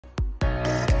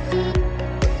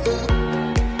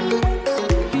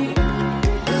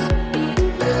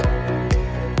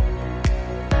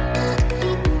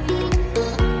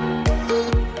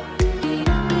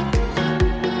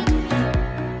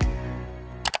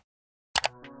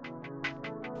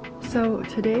So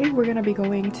today we're gonna be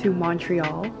going to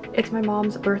Montreal. It's my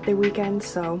mom's birthday weekend,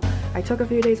 so I took a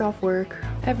few days off work.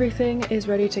 Everything is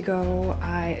ready to go.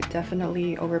 I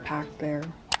definitely overpacked there.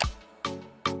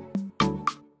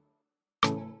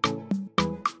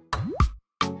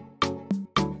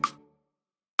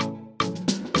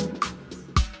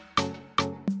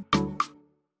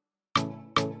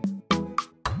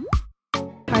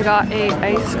 I got a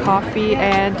iced coffee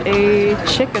and a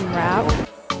chicken wrap.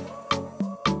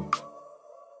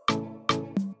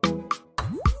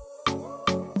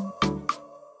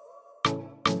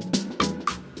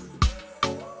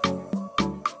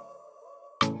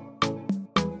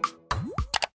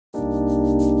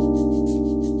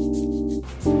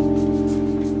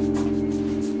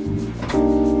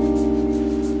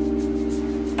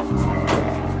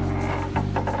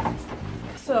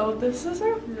 So this is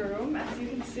our room. As you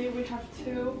can see, we have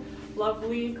two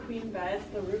lovely queen beds.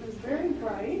 The room is very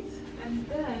bright. And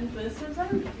then this is our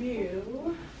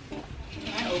view.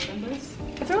 Can I open this?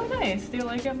 It's really nice. Do you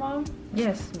like it, Mom?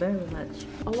 Yes, very much.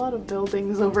 A lot of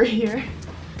buildings over here.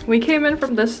 We came in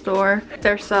from this store.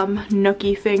 There's some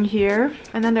nookie thing here.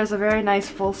 And then there's a very nice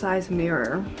full-size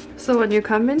mirror. So when you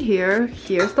come in here,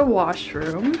 here's the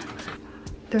washroom.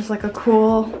 There's like a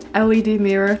cool LED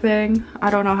mirror thing. I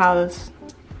don't know how this...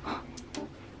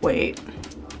 Wait.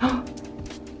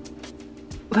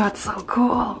 That's so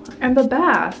cool. And the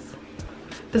bath.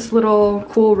 This little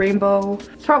cool rainbow.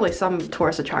 It's probably some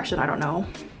tourist attraction, I don't know.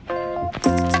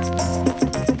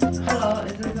 Hello,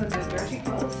 is this a good dirty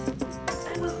clothes?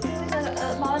 I was doing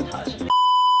a montage.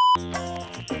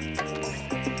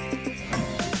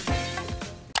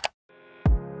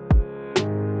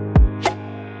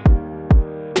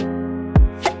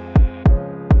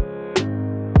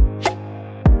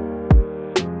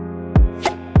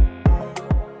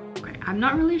 I'm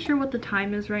not really sure what the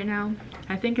time is right now.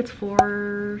 I think it's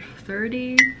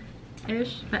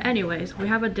 4:30-ish. But anyways, we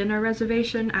have a dinner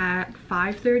reservation at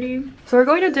 5:30. So we're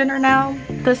going to dinner now.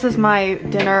 This is my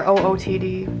dinner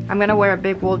OOTD. I'm gonna wear a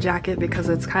big wool jacket because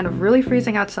it's kind of really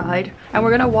freezing outside. And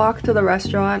we're gonna walk to the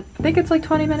restaurant. I think it's like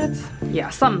 20 minutes. Yeah,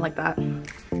 something like that.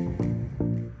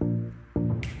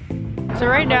 So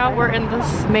right now we're in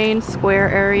this main square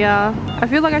area. I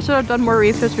feel like I should have done more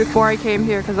research before I came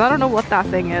here because I don't know what that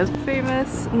thing is.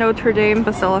 Famous Notre Dame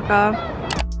Basilica.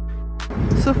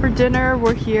 So for dinner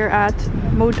we're here at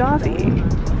Modavie.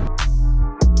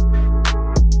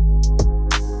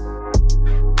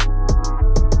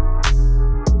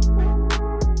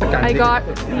 I got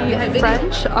the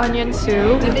French onion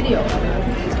soup.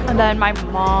 And then my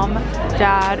mom,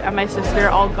 dad, and my sister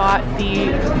all got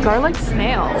the garlic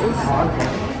snails.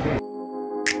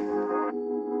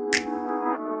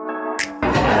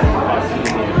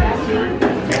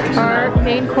 Our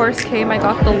main course came. I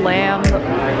got the lamb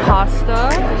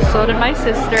pasta. So did my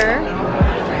sister.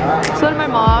 So did my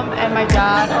mom, and my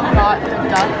dad got the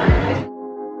duck.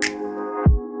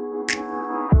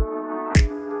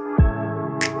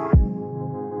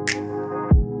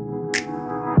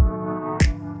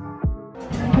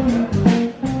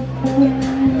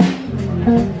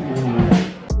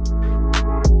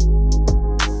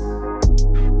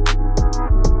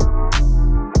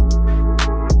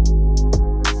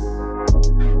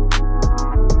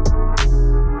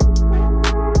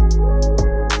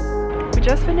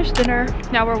 Just finished dinner.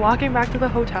 Now we're walking back to the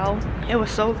hotel. It was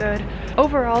so good.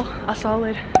 Overall, a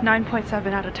solid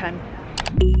 9.7 out of 10.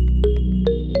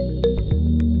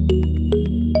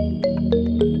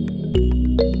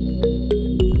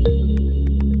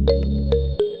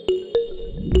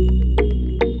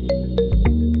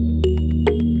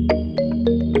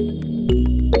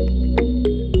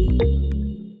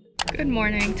 Good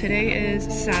morning. Today is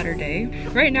Saturday.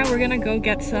 Right now we're gonna go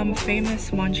get some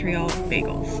famous Montreal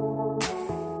bagels.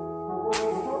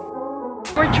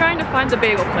 We're trying to find the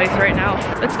bagel place right now.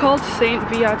 It's called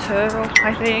Viateur,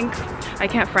 I think. I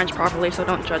can't French properly, so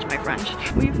don't judge my French.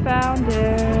 We found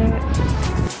it.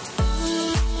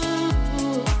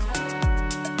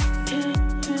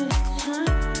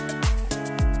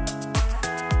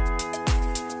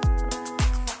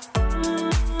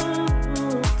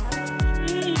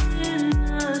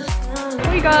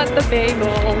 We got the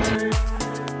bagels.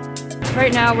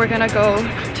 Right now we're gonna go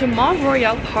to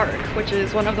Montreal Park, which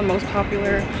is one of the most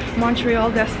popular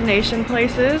Montreal destination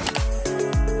places.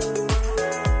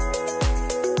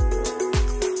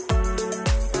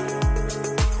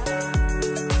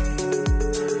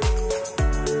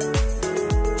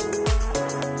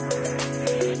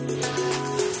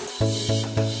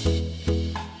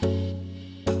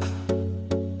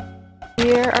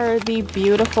 Here are the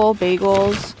beautiful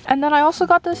bagels. And then I also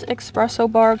got this espresso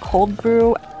bar cold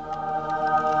brew.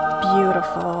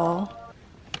 Beautiful.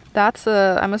 That's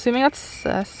I'm assuming that's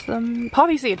sesame,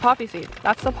 poppy seed.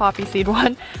 That's the poppy seed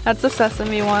one. That's the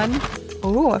sesame one.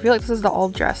 Oh, I feel like this is the all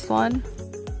dressed one.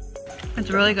 It's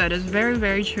really good. It's very,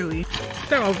 very chewy.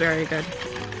 They're all very good.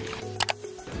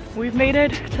 We've made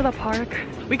it to the park.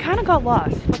 We kind of got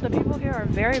lost, but the people here are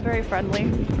very, very friendly.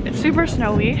 It's super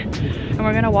snowy, and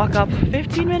we're gonna walk up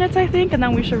 15 minutes, I think, and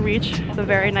then we should reach the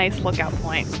very nice lookout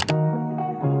point.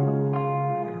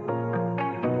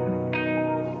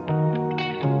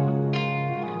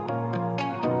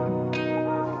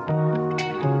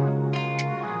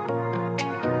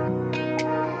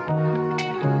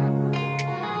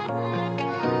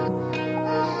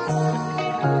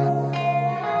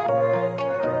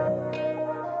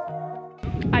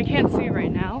 I can't see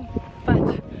right now,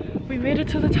 but we made it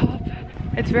to the top.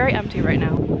 It's very empty right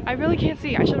now. I really can't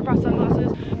see. I should have brought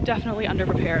sunglasses. Definitely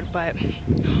underprepared, but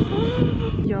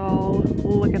yo,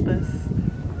 look at this.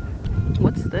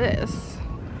 What's this?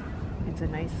 It's a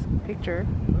nice picture.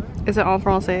 Is it en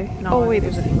français? No, oh wait,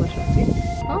 there's an English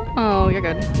one. Oh, you're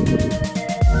good.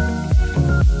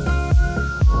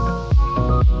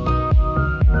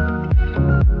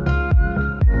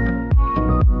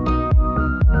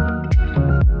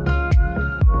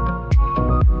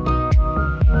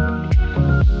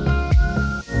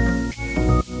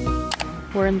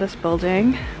 We're in this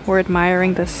building. We're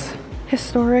admiring this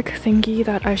historic thingy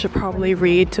that I should probably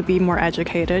read to be more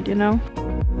educated, you know?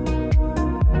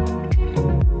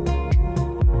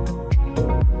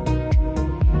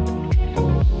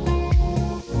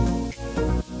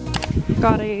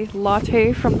 Got a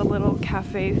latte from the little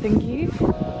cafe thingy.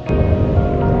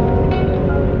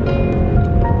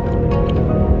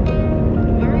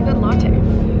 Very good latte.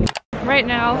 Right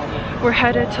now, we're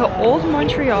headed to Old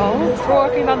Montreal. We're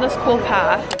walking down this cool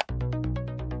path.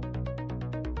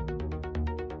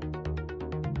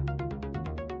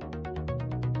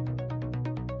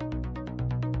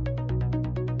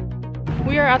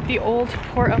 We are at the old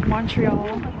port of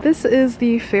Montreal. This is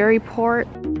the ferry port.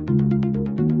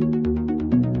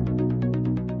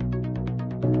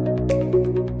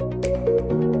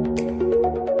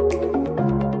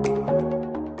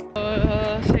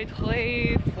 C'est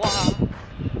très froid.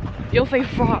 Il fait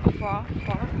froid.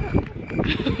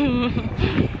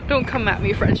 Don't come at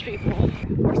me, French people.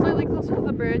 We're slightly closer to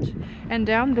the bridge, and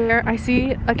down there I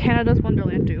see a Canada's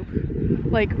Wonderland dupe.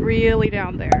 Like, really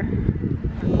down there.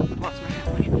 Lost my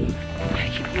family. I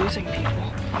keep losing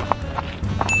people.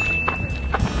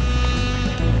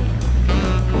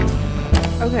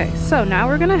 Okay, so now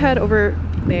we're gonna head over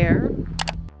there.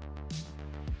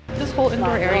 This whole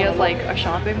indoor area is like a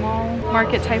shopping mall,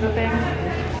 market type of thing.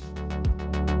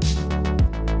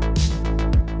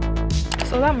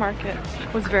 So that market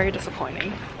was very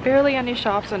disappointing. Barely any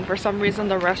shops, and for some reason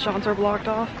the restaurants are blocked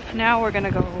off. Now we're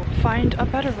gonna go find a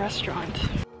better restaurant.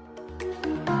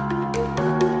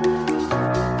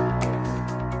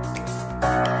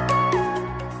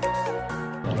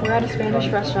 We're at a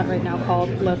Spanish restaurant right now called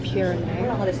Le Pyrénées.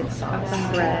 Got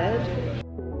some bread.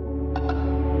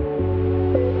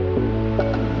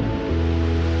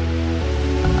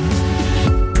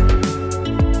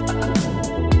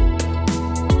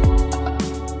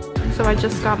 So I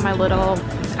just got my little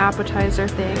appetizer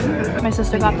thing. My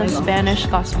sister got the Spanish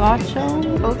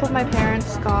gazpacho. Both of my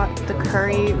parents got the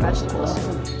curry vegetables.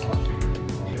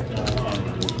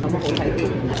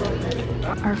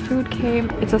 Our food came.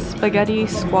 It's a spaghetti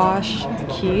squash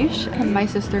quiche, and my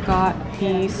sister got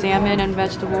the salmon and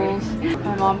vegetables.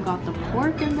 My mom got the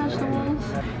pork and vegetables,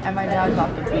 and my dad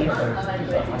got the beef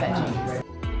veggies.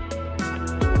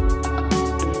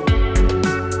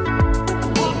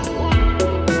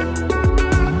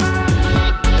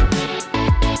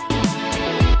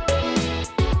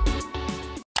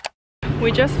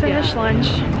 We just finished lunch.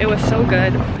 It was so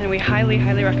good, and we highly,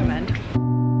 highly recommend.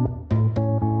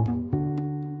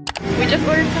 We just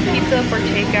ordered some pizza for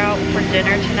takeout for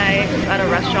dinner tonight at a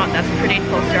restaurant that's pretty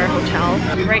close to our hotel.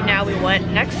 Right now we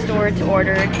went next door to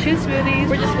order 2 smoothies.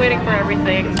 We're just waiting for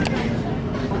everything.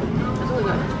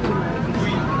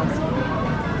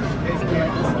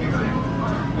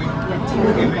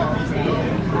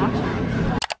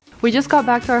 We just got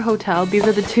back to our hotel. These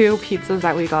are the 2 pizzas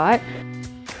that we got.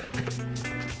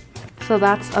 So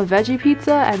that's a veggie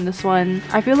pizza, and this one,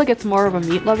 I feel like it's more of a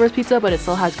meat lover's pizza, but it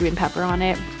still has green pepper on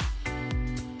it.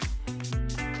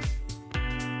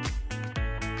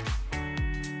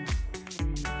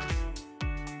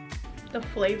 The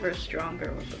flavor is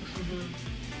stronger with this.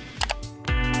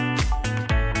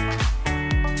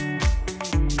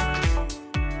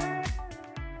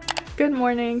 Good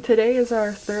morning. Today is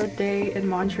our third day in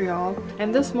Montreal,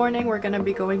 and this morning we're gonna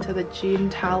be going to the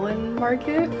jean-talon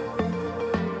market.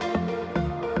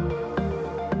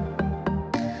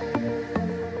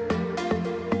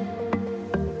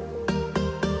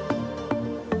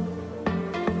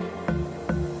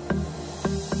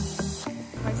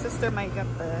 My sister might get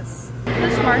this.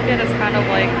 This market is kind of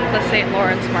like the St.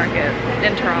 Lawrence market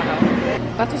in Toronto.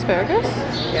 That's asparagus?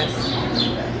 Yes.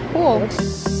 Cool.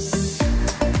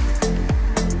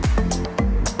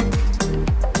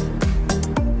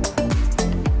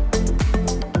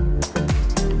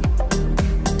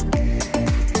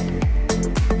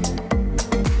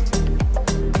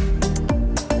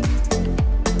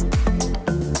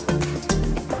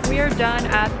 We are done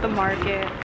at the market.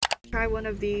 Try one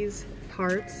of these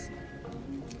tarts.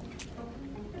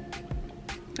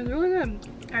 It's really good.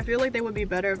 I feel like they would be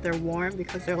better if they're warm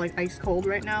because they're like ice cold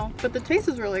right now. But the taste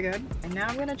is really good. And now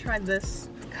I'm gonna try this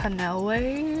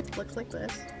cannelle. Looks like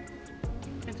this.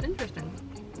 It's interesting.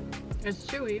 It's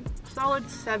chewy. Solid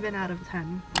 7 out of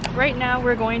 10. Right now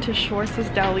we're going to Schwartz's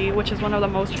Deli, which is one of the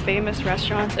most famous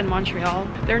restaurants in Montreal.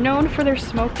 They're known for their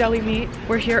smoked deli meat.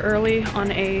 We're here early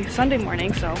on a Sunday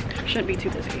morning, so shouldn't be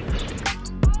too busy.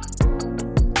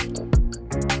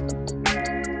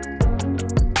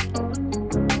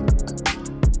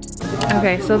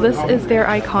 Okay, so this is their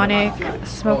iconic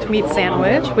smoked meat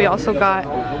sandwich. We also got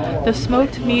the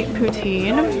smoked meat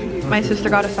poutine. My sister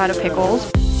got a side of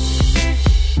pickles.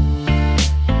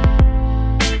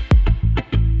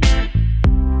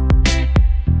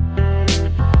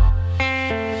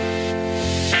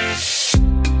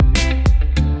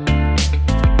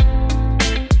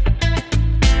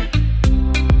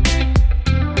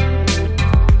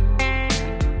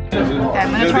 I'm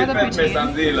gonna try the poutine.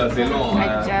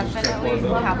 I definitely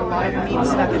have a lot of meat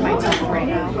stuck in my teeth right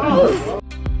now.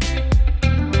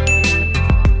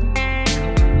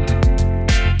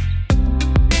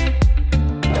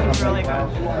 It's really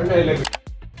good.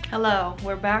 Hello,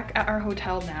 we're back at our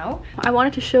hotel now. I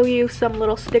wanted to show you some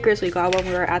little stickers we got when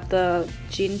we were at the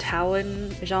jean-talon.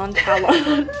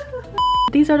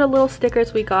 These are the little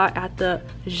stickers we got at the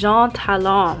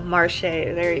jean-talon marche.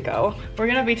 There you go. We're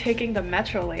gonna be taking the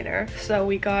metro later, so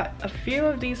we got a few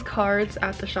of these cards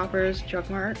at the Shoppers Drug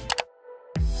Mart.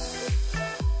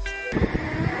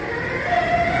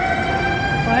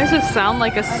 Why does it sound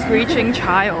like a screeching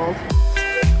child?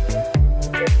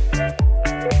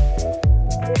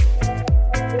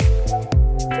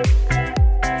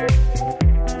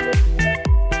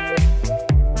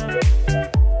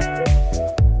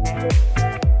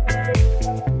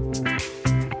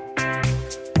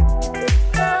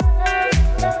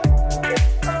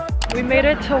 We made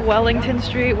it to Wellington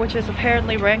Street, which is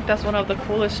apparently ranked as one of the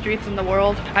coolest streets in the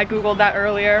world. I googled that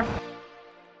earlier.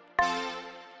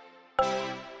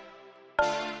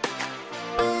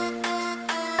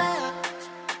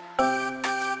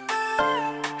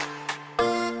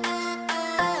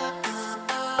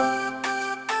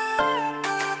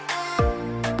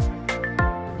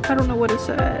 I don't know what it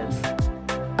says.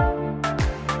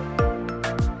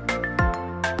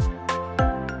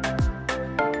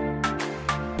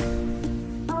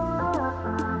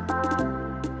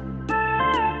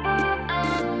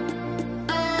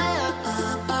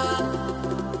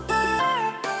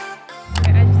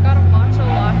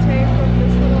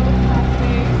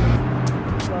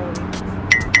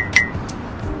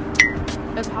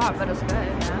 It's hot, but it's good,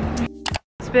 man.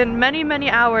 It's been many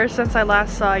hours since I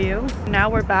last saw you. Now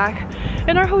we're back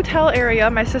in our hotel area.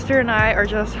 My sister and I are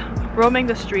just roaming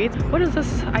the streets. What is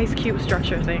this ice cube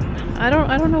structure thing? I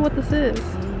don't know what this is.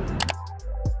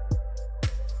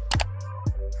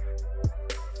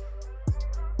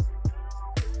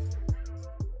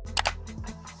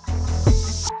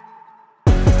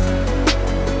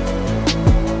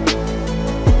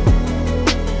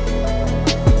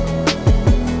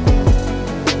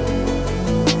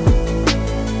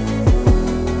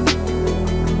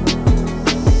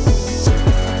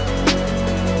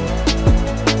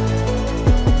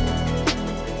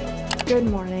 Good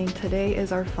morning. Today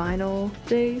is our final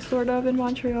day, sort of, in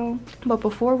Montreal. But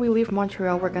before we leave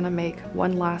Montreal, we're gonna make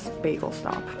one last bagel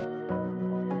stop.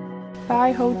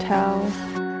 Bye, hotel.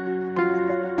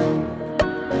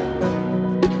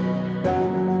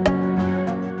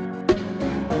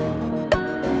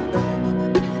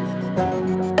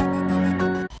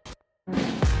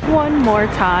 One more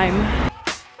time.